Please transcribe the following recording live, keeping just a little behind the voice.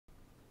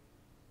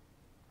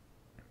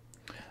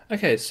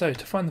Okay, so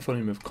to find the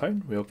volume of a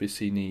cone, we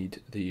obviously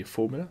need the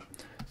formula.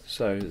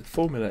 So the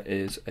formula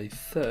is a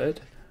third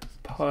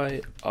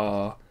pi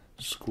r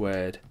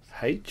squared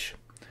h.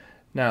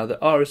 Now the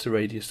r is the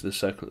radius of the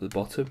circle at the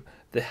bottom,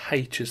 the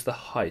h is the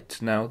height.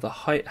 Now the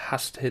height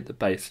has to hit the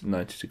base at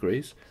 90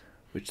 degrees,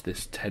 which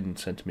this 10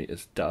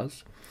 centimetres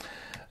does.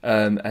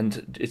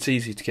 And it's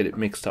easy to get it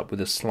mixed up with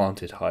a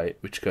slanted height,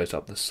 which goes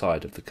up the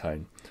side of the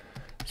cone.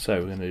 So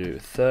we're going to do a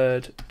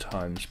third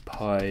times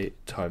pi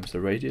times the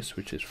radius,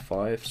 which is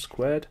 5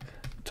 squared,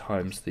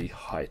 times the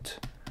height.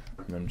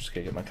 And I'm just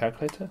going to get my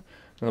calculator.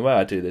 And the way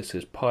I do this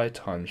is pi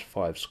times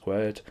 5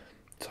 squared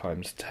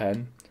times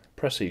 10,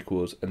 press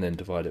equals, and then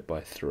divide it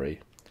by 3.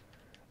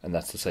 And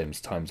that's the same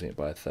as timesing it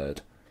by a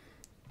third.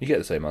 You get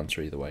the same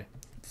answer either way.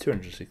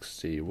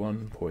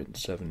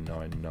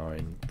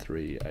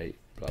 261.79938,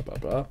 blah blah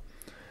blah.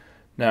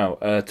 Now,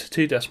 to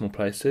two decimal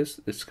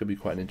places, this is going to be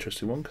quite an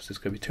interesting one, because it's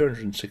going to be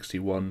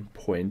 261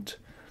 point,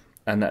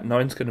 and that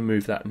 9's going to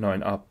move that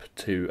 9 up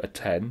to a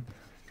 10,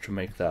 which will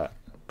make that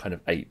kind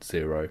of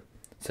 80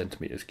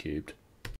 centimetres cubed.